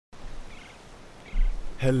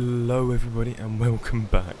Hello everybody and welcome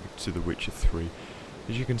back to The Witcher 3.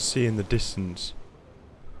 As you can see in the distance,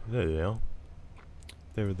 there they are.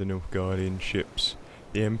 There are the Nilfgaardian ships.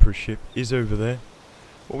 The Emperor ship is over there.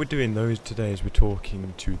 What we're doing though today is we're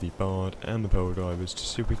talking to the Bard and the Pearl Divers to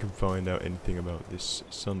see if we can find out anything about this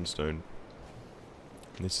Sunstone.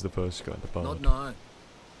 And this is the first guy, the Bard. Not now.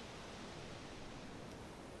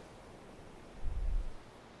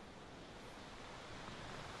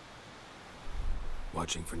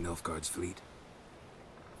 Watching for Nilfgaard's fleet.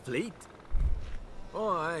 Fleet?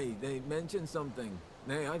 Oh, aye, they mentioned something.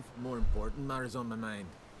 Nay, I've more important matters on my mind.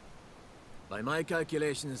 By my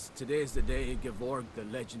calculations, today's the day Gevorg, the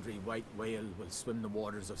legendary white whale, will swim the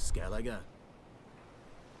waters of Skellige.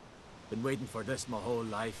 Been waiting for this my whole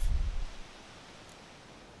life.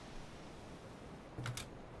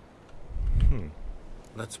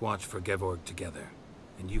 Let's watch for Gevorg together,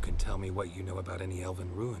 and you can tell me what you know about any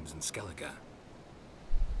elven ruins in Skellige.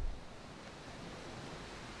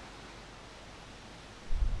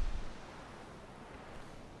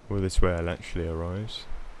 Well, this whale actually arrives.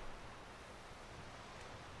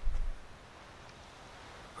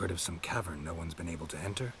 Heard of some cavern no one's been able to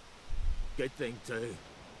enter? Good thing too.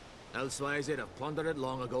 Elsewise they'd have plundered it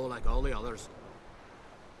long ago like all the others.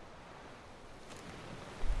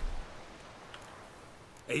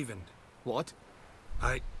 Avend. What?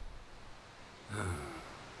 I...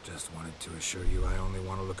 just wanted to assure you I only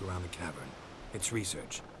want to look around the cavern. It's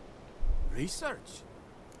research. Research?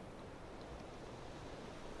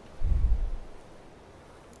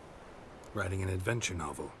 Writing an adventure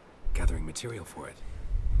novel. Gathering material for it.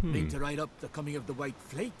 Need to write up the coming of the White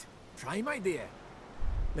Fleet. Prime idea.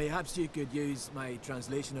 Mayhaps you could use my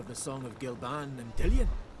translation of the Song of Gilban and Dillion.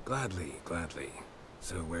 Gladly, gladly.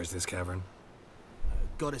 So where's this cavern?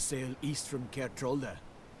 Gotta sail east from Kertrolde.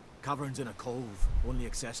 Cavern's in a cove, only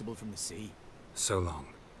accessible from the sea. So long.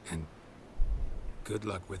 And good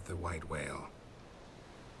luck with the white whale.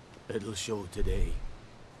 It'll show today.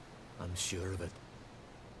 I'm sure of it.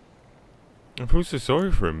 I feel so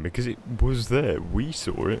sorry for him because it was there. We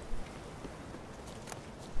saw it.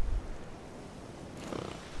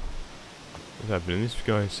 What's happening? This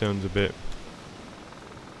guy sounds a bit...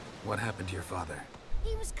 What happened to your father?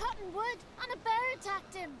 He was cutting wood and a bear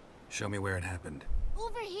attacked him. Show me where it happened.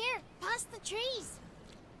 Over here, past the trees.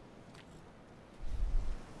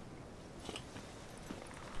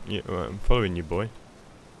 Yeah, right, I'm following you, boy.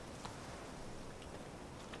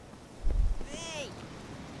 Hey!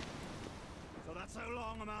 So that's how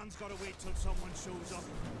long a man's gotta wait till someone shows up.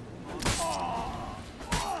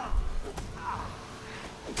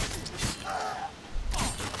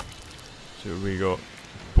 So we got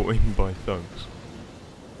bought by thugs.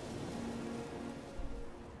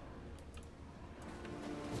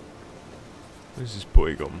 Where's this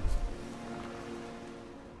boy gone?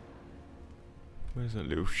 Where's that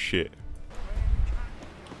little shit?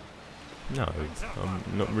 No,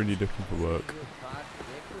 I'm not really looking for work.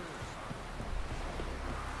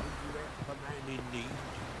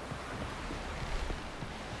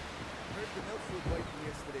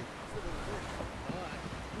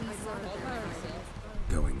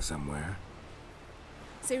 Going somewhere?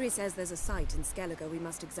 Ciri says there's a site in Skellige we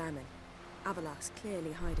must examine. Avalach's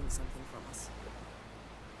clearly hiding something from us.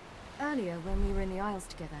 Earlier, when we were in the Isles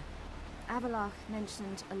together, Avalach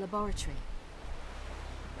mentioned a laboratory.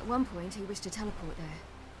 At one point, he wished to teleport there,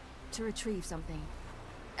 to retrieve something.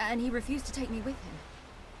 And he refused to take me with him.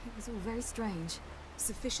 It was all very strange.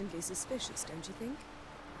 Sufficiently suspicious, don't you think?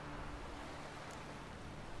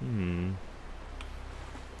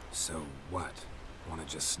 So what? Want to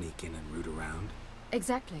just sneak in and root around?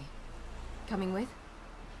 Exactly. Coming with?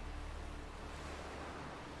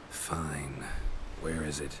 Fine. Where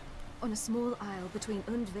is it? On a small isle between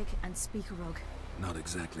Undvik and Speakerog. Not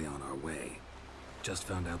exactly on our way. Just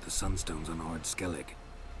found out the Sunstone's on Ard Skellig.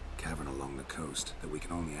 Cavern along the coast that we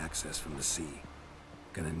can only access from the sea.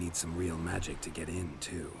 Gonna need some real magic to get in,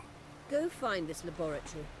 too. Go find this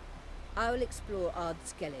laboratory. I will explore Ard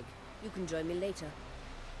Skellig. You can join me later.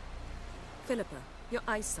 Philippa, your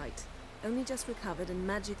eyesight. Only just recovered and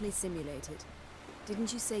magically simulated.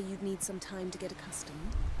 Didn't you say you'd need some time to get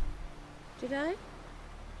accustomed? Did I?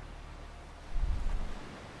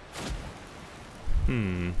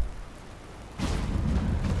 I'd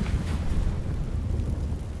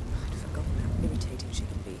forgotten how irritating she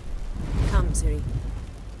can be. Come, Ciri.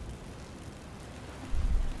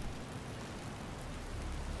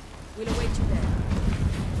 We'll await you there.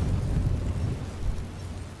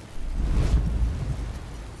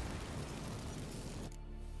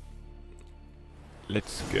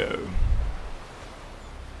 Let's go.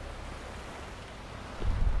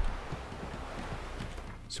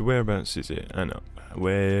 So whereabouts is it? And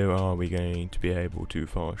where are we going to be able to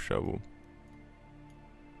fast travel?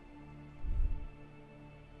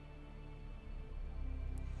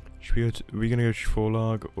 Should we go to, are we gonna go to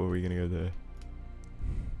Schvorlag or are we gonna go there?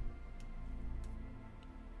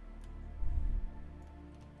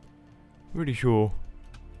 Really sure.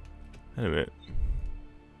 Wait a minute.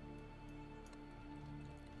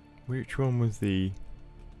 Which one was the...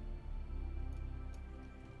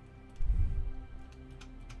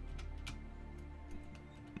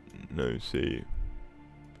 No, see.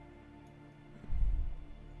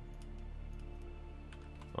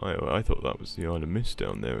 I thought that was the Isle of Mist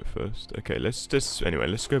down there at first. Okay, let's just... Anyway,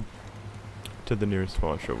 let's go to the nearest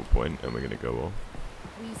fast travel point and we're gonna go off.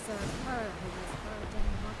 We serve her who was her den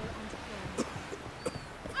mother and friend.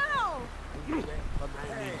 Ow!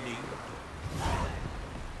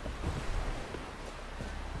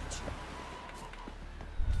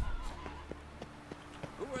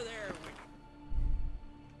 Who were there?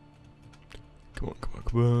 Come on, come on,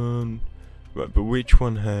 come on. Right, but which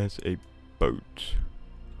one has a boat?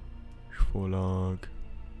 Schvorlag.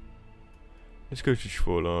 Let's go to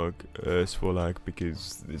Schvorlag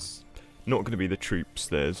because there's not going to be the troops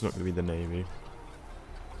there. It's not going to be the navy.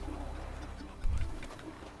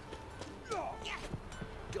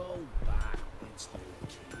 Go back. It's your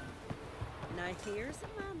key. Now here's a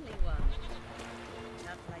manly one.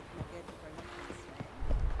 Not like my good for nothing,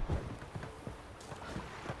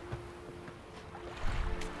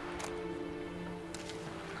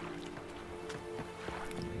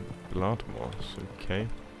 Blood moss, okay.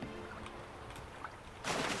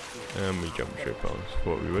 And we jump ship on,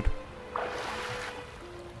 thought we would.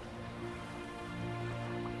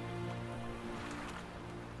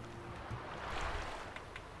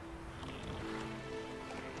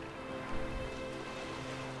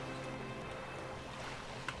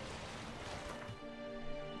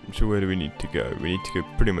 So where do we need to go? We need to go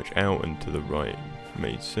pretty much out and to the right.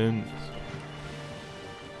 Made sense.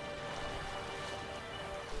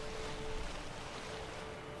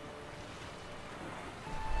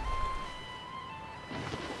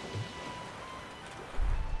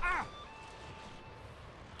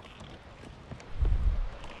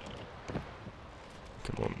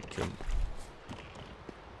 Come on, jump.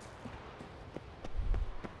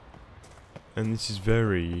 And this is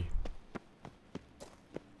very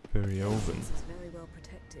elven. This is very well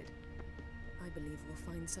protected. I believe we'll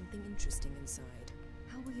find something interesting inside.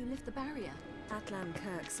 How will you lift the barrier? Atlan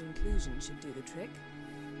Kirk's inclusion should do the trick.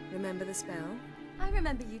 Remember the spell? I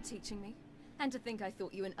remember you teaching me. And to think I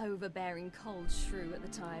thought you an overbearing cold shrew at the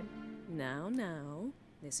time. Now,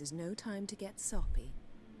 this is no time to get soppy.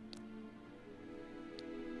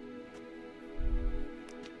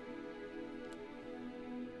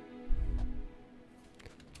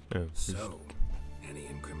 Oh, So, any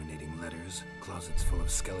incriminating letters? Closets full of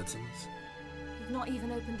skeletons? You've not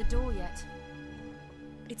even opened the door yet.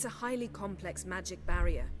 It's a highly complex magic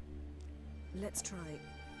barrier. Let's try.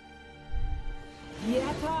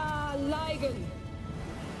 Yata Ligen!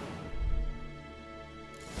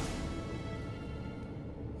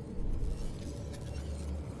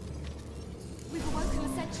 We've awoken the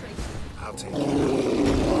sentry. I'll take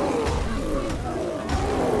it.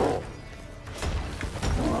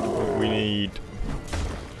 we need...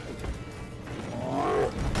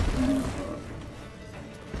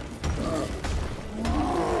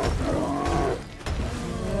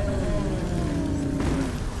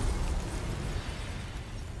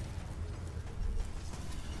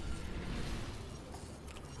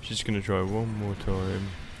 She's gonna try one more time.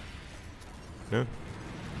 No?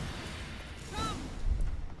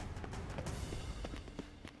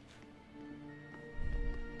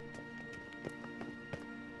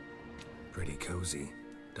 Pretty cozy.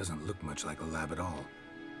 Doesn't look much like a lab at all.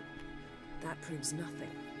 That proves nothing.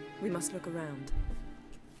 We must look around.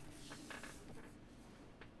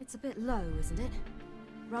 It's a bit low, isn't it?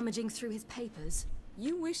 Rummaging through his papers.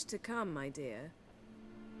 You wish to come, my dear.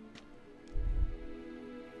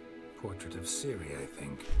 Portrait of Ciri, I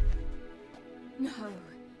think. No,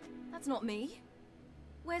 that's not me.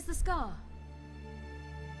 Where's the scar?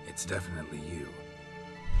 It's definitely you.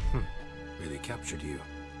 Really captured you.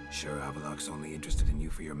 Sure Avalok's only interested in you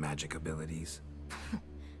for your magic abilities?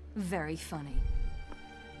 Very funny.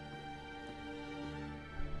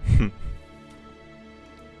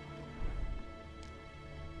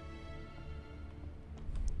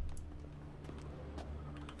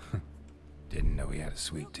 Didn't know he had a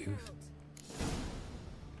sweet tooth.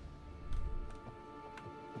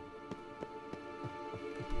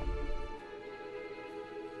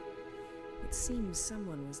 It seems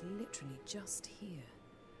someone was literally just here.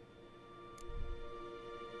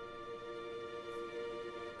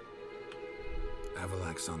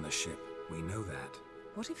 Avalak's on the ship. We know that.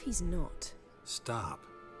 What if he's not? Stop.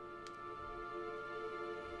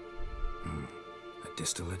 A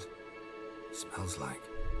distillate? Smells like...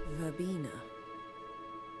 Verbena.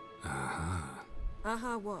 Aha.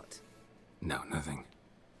 Aha what? No, nothing.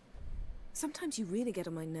 Sometimes you really get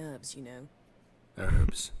on my nerves, you know.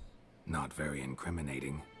 Herbs. Not very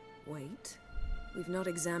incriminating. Wait. We've not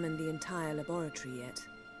examined the entire laboratory yet.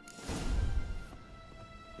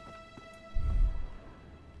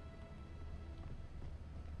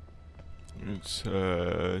 Let's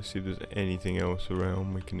see if there's anything else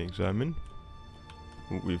around we can examine.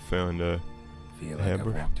 We've found a Feel like I've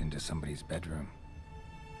walked into somebody's bedroom.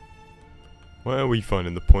 Why are we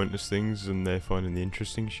finding the pointless things and they're finding the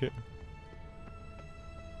interesting shit?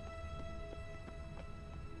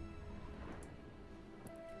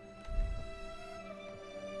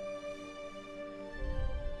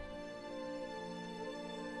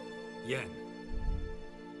 Yen.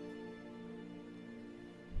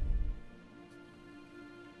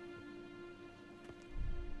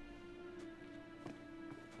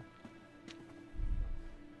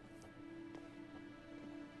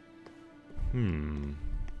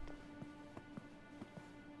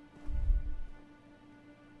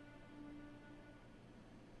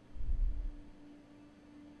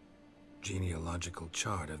 Genealogical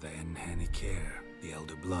chart of the Enhanikir, the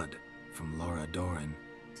Elder Blood, from Laura Doran.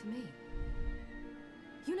 To me.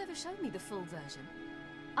 You never showed me the full version.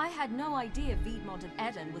 I had no idea Viedmont of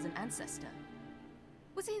Eden was an ancestor.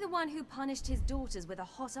 Was he the one who punished his daughters with a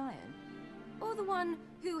hot iron? Or the one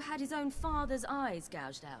who had his own father's eyes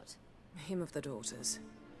gouged out? Him of the daughters.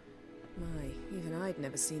 My, even I'd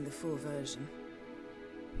never seen the full version.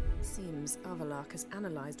 Seems Avalak has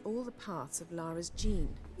analyzed all the parts of Lara's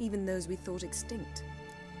gene, even those we thought extinct.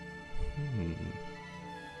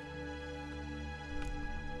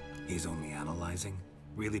 He's only analyzing?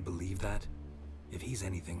 Really believe that? If he's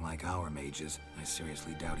anything like our mages, I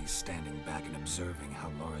seriously doubt he's standing back and observing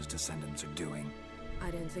how Laura's descendants are doing.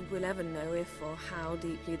 I don't think we'll ever know if or how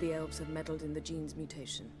deeply the elves have meddled in the gene's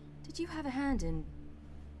mutation. Did you have a hand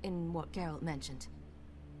in what Geralt mentioned?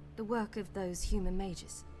 The work of those human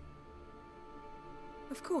mages?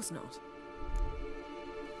 Of course not.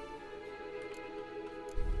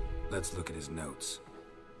 Let's look at his notes.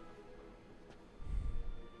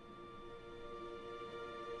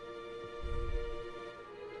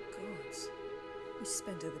 Gods. He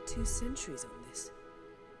spent over 2 centuries on this.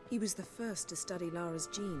 He was the first to study Lara's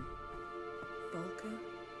gene. Volker?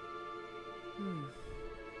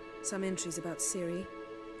 Some entries about Ciri,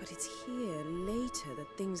 but it's here, later,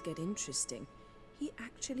 that things get interesting. He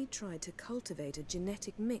actually tried to cultivate a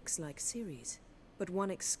genetic mix like Ciri's, but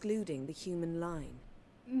one excluding the human line.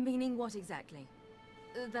 Meaning what exactly?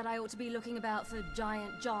 That I ought to be looking about for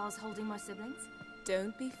giant jars holding my siblings?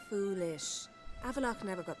 Don't be foolish. Avalak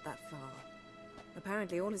never got that far.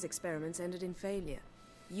 Apparently all his experiments ended in failure.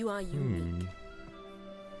 You are unique.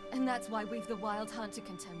 And that's why we've the Wild Hunt to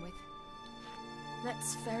contend with.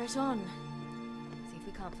 Let's ferret on. See if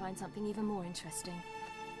we can't find something even more interesting.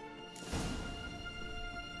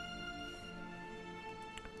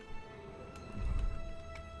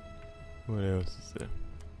 What else is there?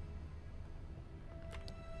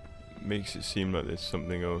 Makes it seem like there's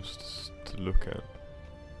something else to look at.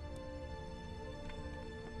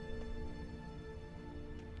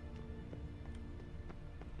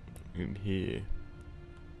 In here.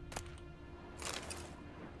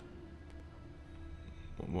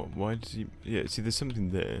 Why does he... Yeah, see, there's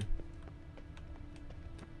something there.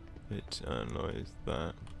 Let's analyze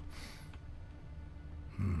that.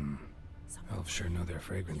 Elves sure know their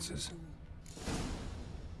fragrances.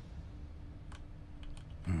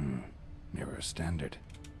 Mirror standard.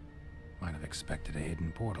 Might have expected a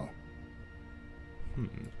hidden portal.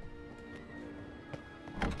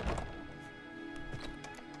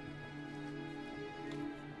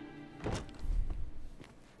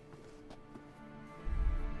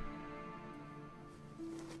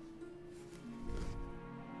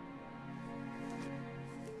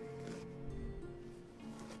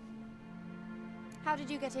 How did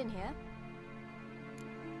you get in here?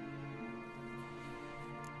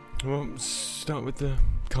 Well, start with the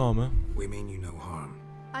karma. We mean you no harm.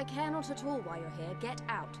 I care not at all why you're here. Get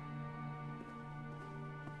out.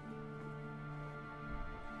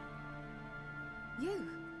 You?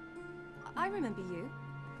 I remember you.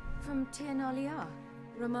 From Tir na Liar.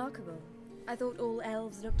 Remarkable. I thought all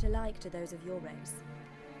elves looked alike to those of your race.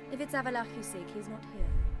 If it's Avalak you seek, he's not here.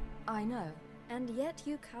 I know. And yet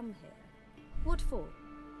you come here. What for?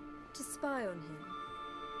 To spy on him.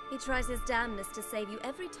 He tries his damnedest to save you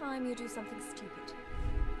every time you do something stupid.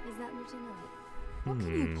 Is that not enough? What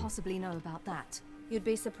can you possibly know about that? You'd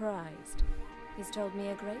be surprised. He's told me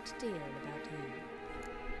a great deal about you.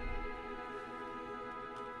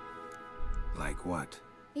 Like what?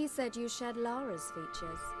 He said you shared Lara's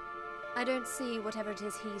features. I don't see whatever it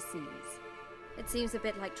is he sees. It seems a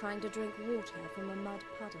bit like trying to drink water from a mud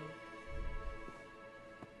puddle.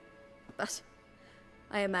 But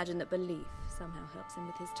I imagine that belief somehow helps him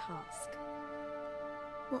with his task.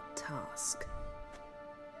 What task?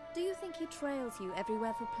 Do you think he trails you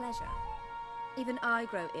everywhere for pleasure? Even I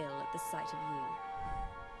grow ill at the sight of you.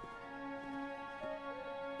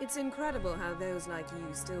 It's incredible how those like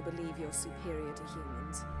you still believe you're superior to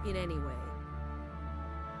humans, in any way.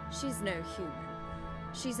 She's no human.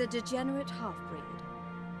 She's a degenerate half-breed.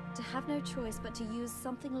 To have no choice but to use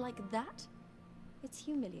something like that? It's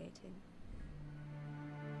humiliating.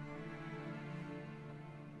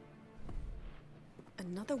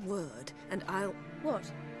 Another word, and I'll...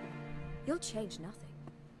 What? You'll change nothing.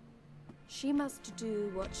 She must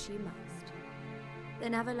do what she must.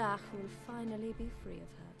 Then Avallac'h will finally be free of her.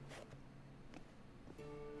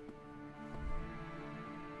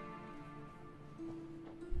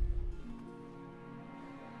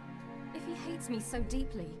 If he hates me so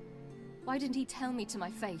deeply, why didn't he tell me to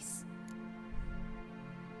my face?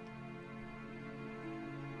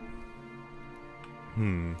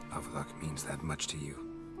 Avallac'h means that much to you.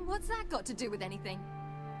 What's that got to do with anything?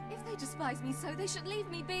 If they despise me so, they should leave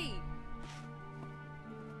me be.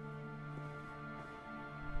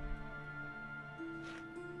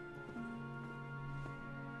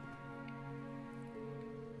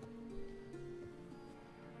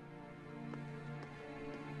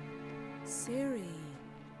 Ciri.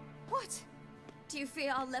 What? Do you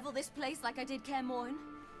fear I'll level this place like I did Kaer Morhen?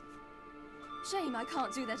 Shame I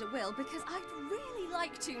can't do that at will, because I'd really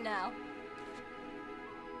like to now.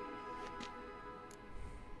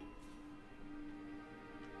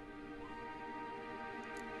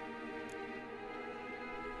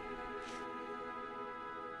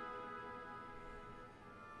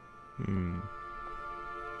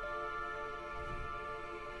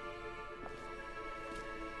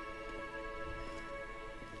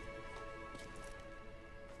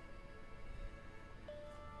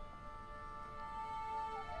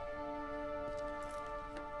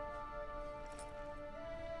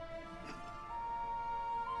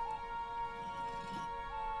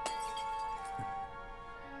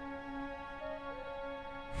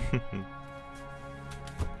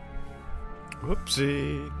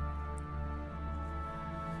 Whoopsie.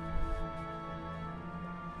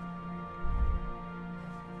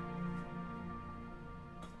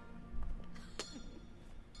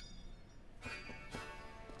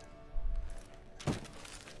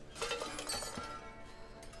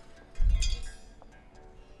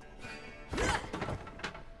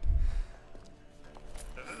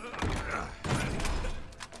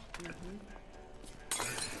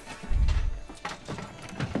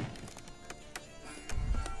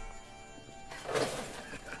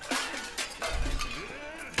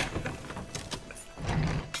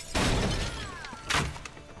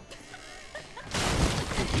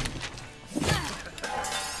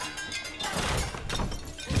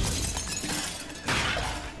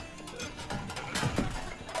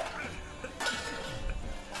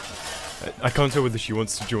 I can't tell whether she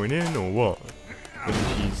wants to join in or what.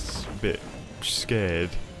 Whether she's a bit scared.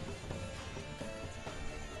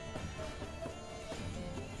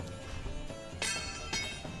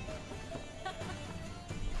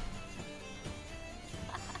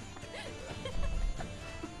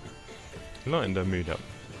 Lightened her mood up.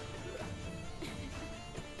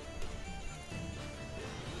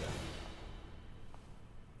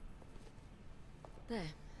 There,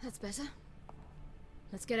 that's better.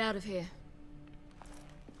 Let's get out of here.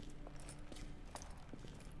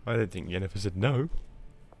 I don't think Yennefer said no.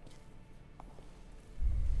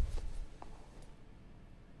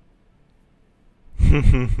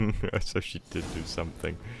 So she did do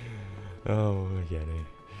something. Oh, Yenny.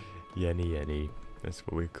 Yenny. That's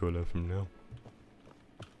what we call her from now.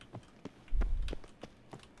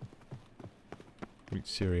 Meet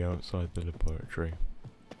Ciri outside the laboratory.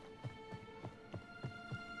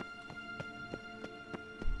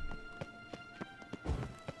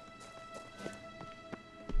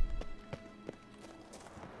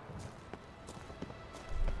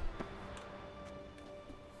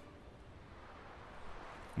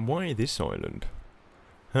 Why this island?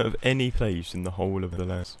 Out of any place in the whole of the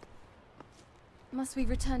lands. Must we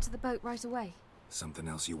return to the boat right away? Something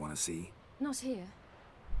else you want to see? Not here.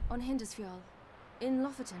 On Hindersfjall. In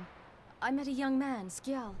Lofoten. I met a young man,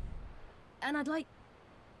 Skjal. And I'd like...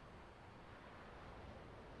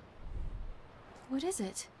 What is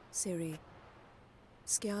it? Ciri,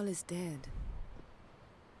 Skjal is dead.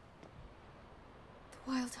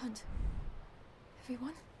 The Wild Hunt.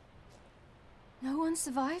 Everyone? No one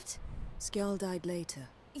survived? Skjal died later.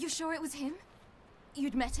 You sure it was him?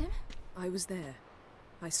 You'd met him? I was there.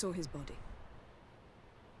 I saw his body.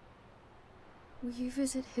 Will you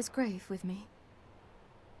visit his grave with me?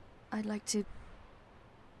 I'd like to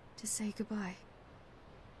say goodbye.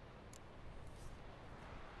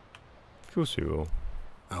 Of course we will.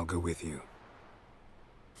 I'll go with you.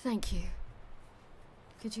 Thank you.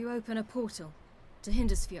 Could you open a portal to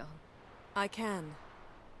Hindersfjall? I can.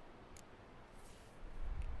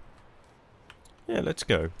 Yeah, let's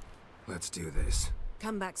go. Let's do this.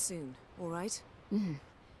 Come back soon, all right? Mm-hmm.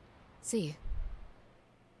 See you.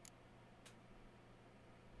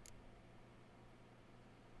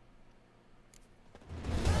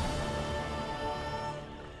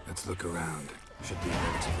 Let's look around. Should be a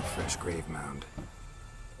relatively fresh grave mound.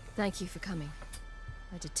 Thank you for coming.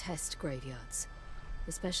 I detest graveyards,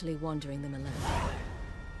 especially wandering them alone.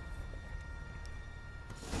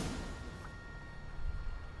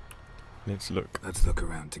 Let's look. Let's look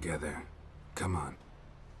around together. Come on.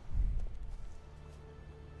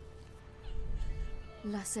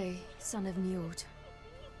 Lasse, son of Njord.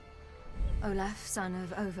 Olaf, son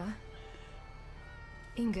of Over.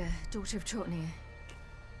 Inga, daughter of Trotnir.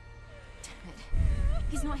 Damn it.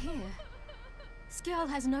 He's not here. Skjal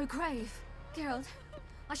has no grave. Geralt,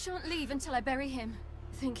 I shan't leave until I bury him.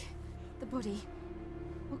 Think, the body.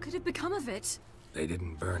 What could have become of it? They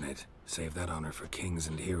didn't burn it. Save that honor for kings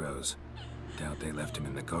and heroes. Doubt they left him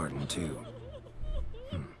in the garden, too.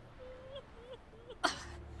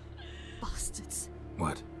 Bastards.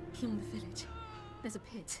 What? Beyond the village, there's a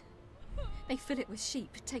pit. They fill it with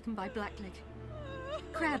sheep taken by Blackleg.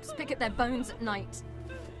 Crabs pick at their bones at night.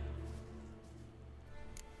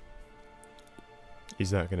 Is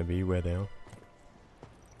that going to be where they are?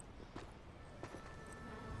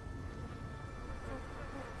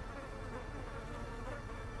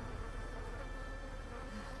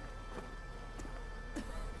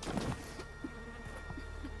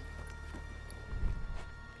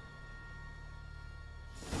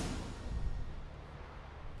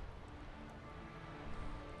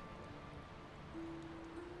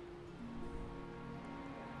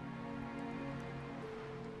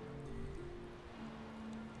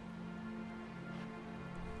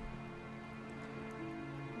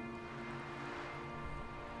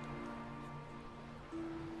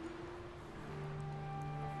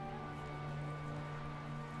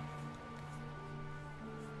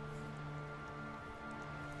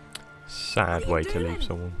 Sad way to leave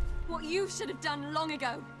someone. What you should have done long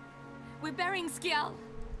ago. We're burying Skjal.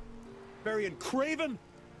 Burying Craven?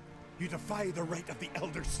 You defy the right of the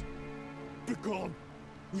elders. Begone.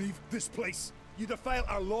 Leave this place. You defile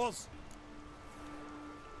our laws.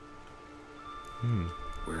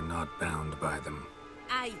 We're not bound by them.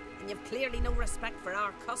 Aye, and you've clearly no respect for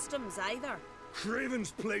our customs either.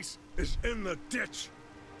 Craven's place is in the ditch.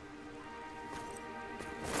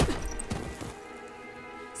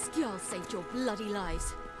 Skjal saved your bloody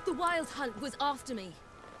lives. The Wild Hunt was after me.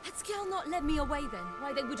 Had Skjal not led me away then,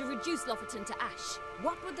 why they would have reduced Lofoten to ash.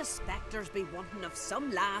 What would the spectres be wanting of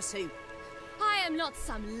some lass who... I am not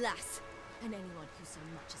some lass. And anyone who so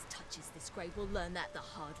much as touches this grave will learn that the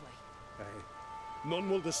hard way. Aye. None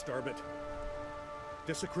will disturb it.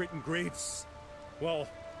 Desecrating graves. Well,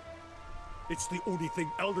 it's the only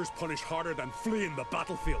thing elders punish harder than fleeing the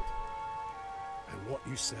battlefield. And what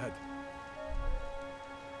you said.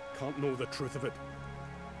 Can't know the truth of it.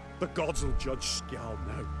 The gods will judge Skjal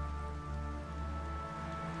now.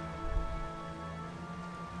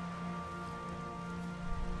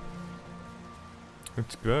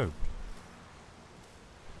 Let's go.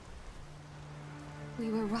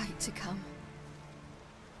 We were right to come.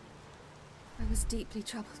 I was deeply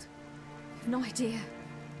troubled. You've no idea.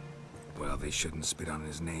 Well, they shouldn't spit on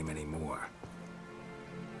his name anymore.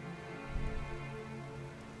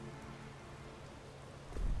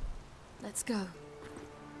 Let's go.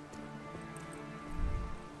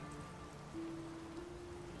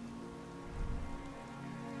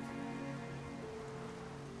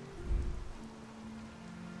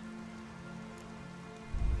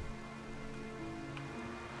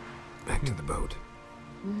 Back to the boat.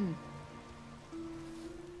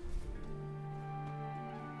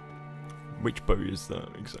 Which boat is that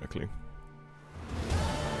exactly?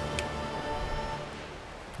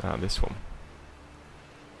 Ah, this one.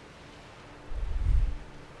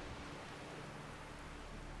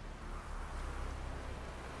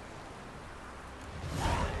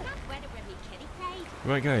 Not weather when we kitty played.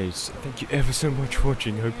 Right guys, thank you ever so much for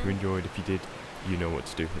watching. Hope you enjoyed. If you did, you know what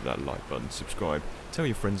to do. Hit that like button, subscribe, tell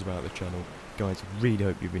your friends about the channel. Guys, I really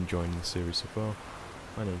hope you've been enjoying the series so far.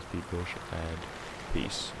 My name's POYTEBUSH, and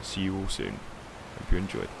peace. See you all soon. Hope you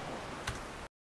enjoyed.